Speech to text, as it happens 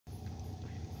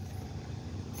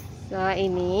So,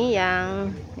 ini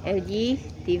yang LG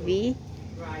TV.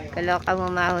 Kalau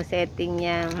kamu mau setting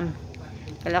yang,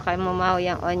 kalau kamu mau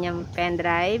yang on yang pen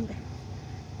drive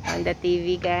on the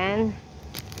TV kan,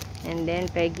 and then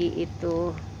pergi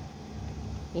itu,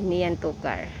 ini yang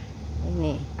tukar,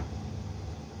 ini.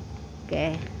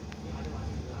 Okay.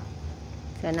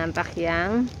 So, nampak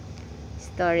yang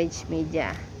storage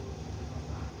media.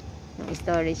 Yung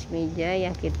storage media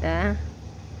yang kita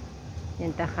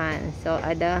yung tahan. So,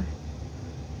 ada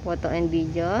photo and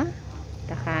video,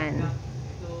 tahan.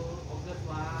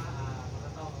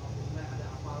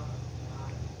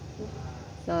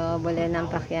 So, boleh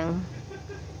nampak yang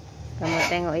kamu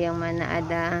tengok yang mana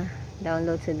ada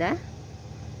download sudah.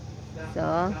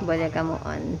 So, boleh kamu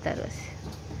on terus.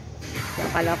 So,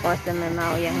 kalau customer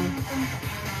mau yang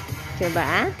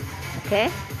coba, okay?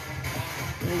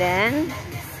 And then,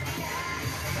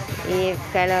 if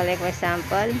kalau like for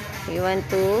example, you want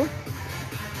to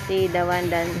see the one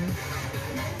that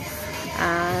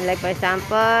like for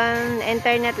example,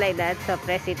 internet like that, so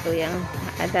press itu yang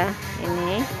ada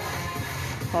ini,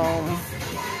 home.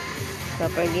 So,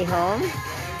 pergi home.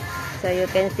 So, you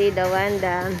can see the one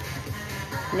that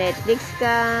Netflix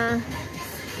ka.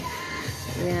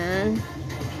 Yan.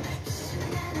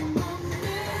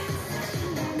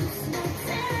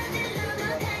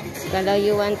 Kalau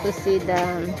you want to see the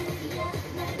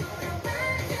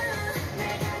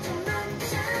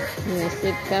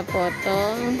music ka,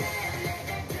 photo,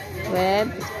 web,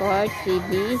 sport,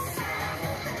 TV,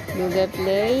 Google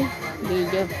Play,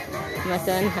 video,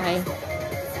 Amazon,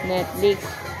 Netflix,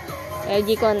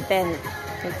 LG content.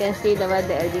 You can see the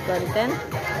LG content.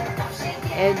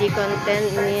 LG content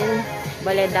mean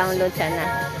boleh download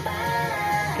sana.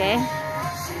 Okay?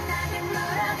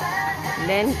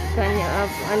 Then can you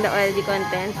on the LG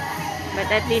content, but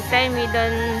at this time we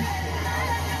don't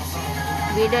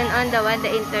on the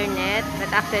internet, but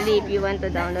actually if you want to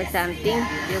download something,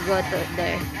 you go to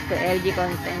there to LG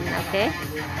content. Okay?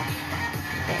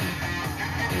 Okay.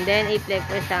 And then if like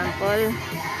for example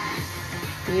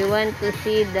you want to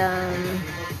see the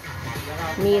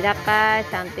Miraka,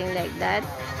 something like that,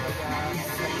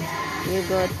 you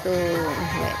go to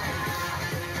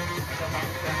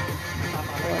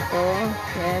photo,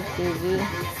 web, TV,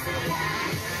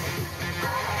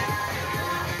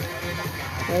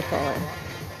 record.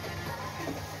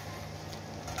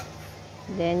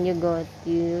 Then you go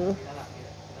to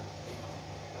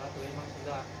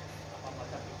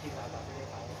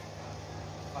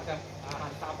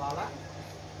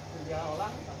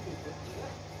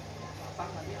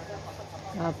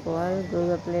Apple,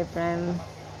 Google Play Prime,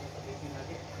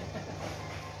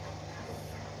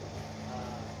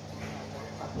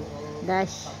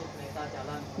 Dash.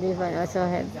 This one also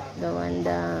have the one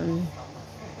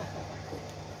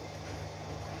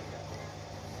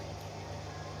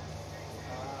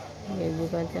you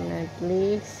got the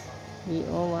Netflix,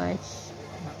 VO Watch.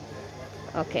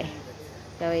 Okay,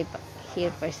 so we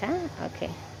here first, huh? Okay,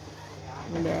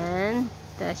 and then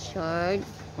the short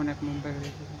connect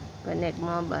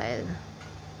mobile.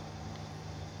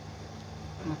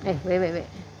 Okay. Wait.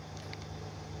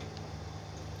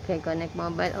 Okay, connect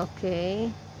mobile. Okay.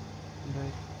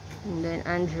 Android. And then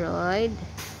Android.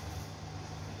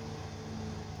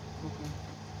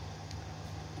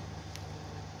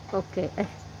 Okay.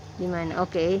 Di mana?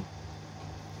 Okay.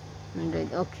 Android.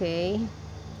 Okay.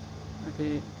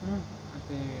 Okay.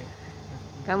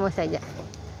 Kamu saja.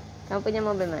 Kamu punya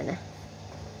mobile mana?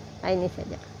 Ini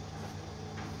saja.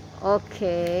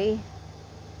 Okay.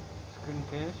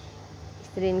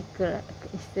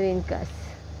 Screencast.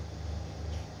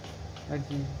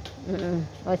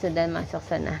 Oh, sudah masuk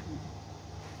sana.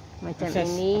 Macam access,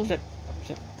 ini.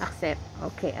 Accept.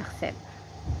 Okay, accept.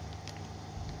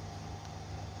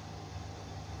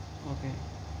 Okay.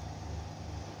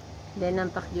 Dan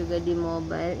nampak juga di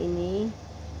mobile ini.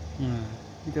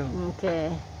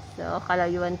 Okay. So, kalau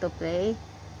you want to play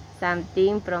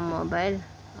something from mobile,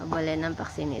 boleh nampak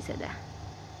sini sudah.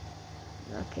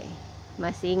 Okay.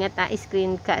 Masih ingat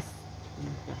screencast.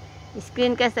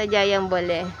 Screencast saja yang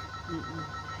boleh.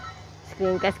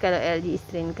 Screencast kalau LG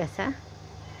screencast, ha.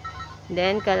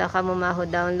 Then kalau kamu mau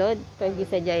download, pergi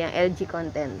saja yang LG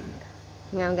content.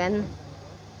 Ngayon kan?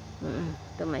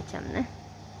 Ito macam na.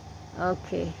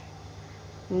 Okay.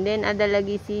 And then ada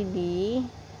lagi CD.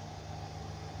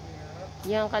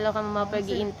 Yang kalau kamu mau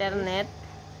pergi internet,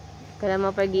 kalau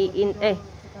mau pergi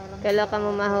kalau kamu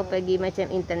mau pergi macam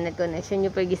internet connection,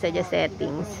 you pergi saja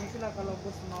settings. Kalau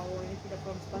bos mau ini tidak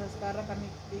perlu sekarang kami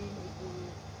itu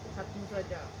satu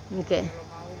saja. Okay. Kalau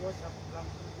mau bos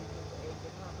langsung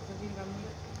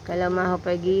kalau mau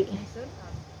pergi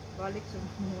balik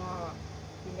semua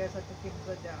tinggal satu tim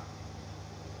saja.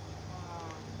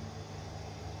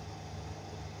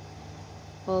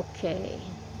 Okay.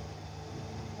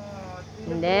 Tidak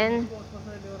And then, perlu report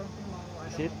pasal dia orang tu mau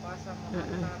ada Sip. pasang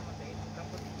masa masa itu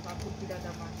takut tidak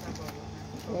ada masa baru.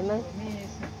 Memang,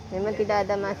 Promis. memang tidak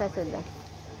ada masa sudah.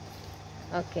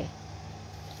 Okay.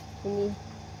 Ini,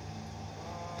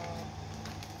 Ah,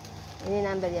 ini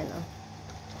number yan, oh.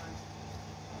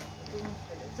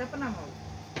 siapa nama?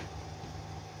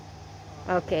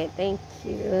 Okay, thank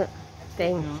you.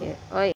 Thank you. Oy.